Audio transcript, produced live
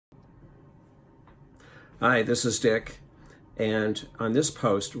Hi, this is Dick, and on this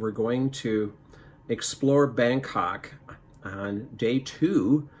post we're going to explore Bangkok on day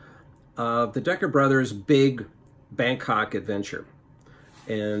 2 of the Decker Brothers' big Bangkok adventure.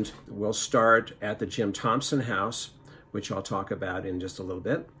 And we'll start at the Jim Thompson house, which I'll talk about in just a little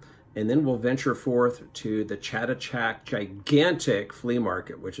bit, and then we'll venture forth to the Chatuchak gigantic flea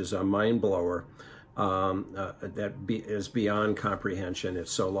market, which is a mind blower is beyond comprehension.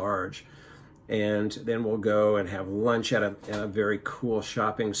 It's so large. And then we'll go and have lunch at a very cool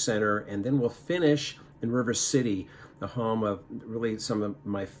shopping center. And then we'll finish in River City, the home of really some of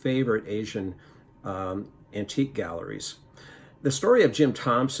my favorite Asian antique galleries. The story of Jim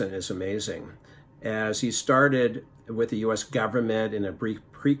Thompson is amazing, as he started with the US government in a brief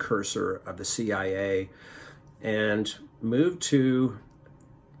precursor of the CIA and moved to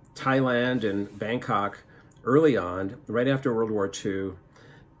Thailand and Bangkok early on, right after World War II.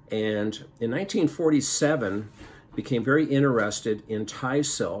 And in 1947, became very interested in Thai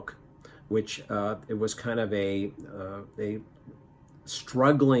silk, which it was kind of a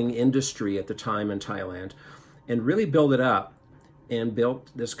struggling industry at the time in Thailand, and really built it up and built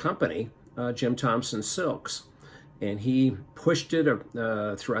this company, Jim Thompson Silks. And he pushed it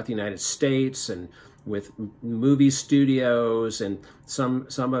throughout the United States and with movie studios, and some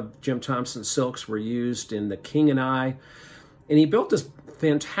of Jim Thompson silks were used in The King and I. And he built this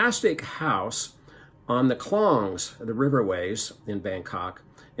fantastic house on the Klongs, the riverways in Bangkok.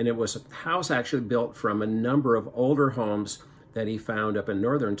 And it was a house actually built from a number of older homes that he found up in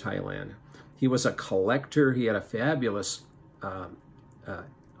northern Thailand. He was a collector. He had a fabulous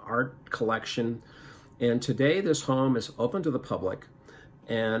art collection. And today this home is open to the public,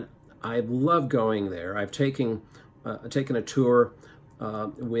 and I love going there. I've taken a tour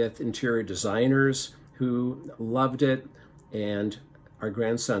with interior designers who loved it, and our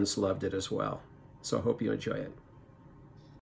grandsons loved it as well. So I hope you enjoy it.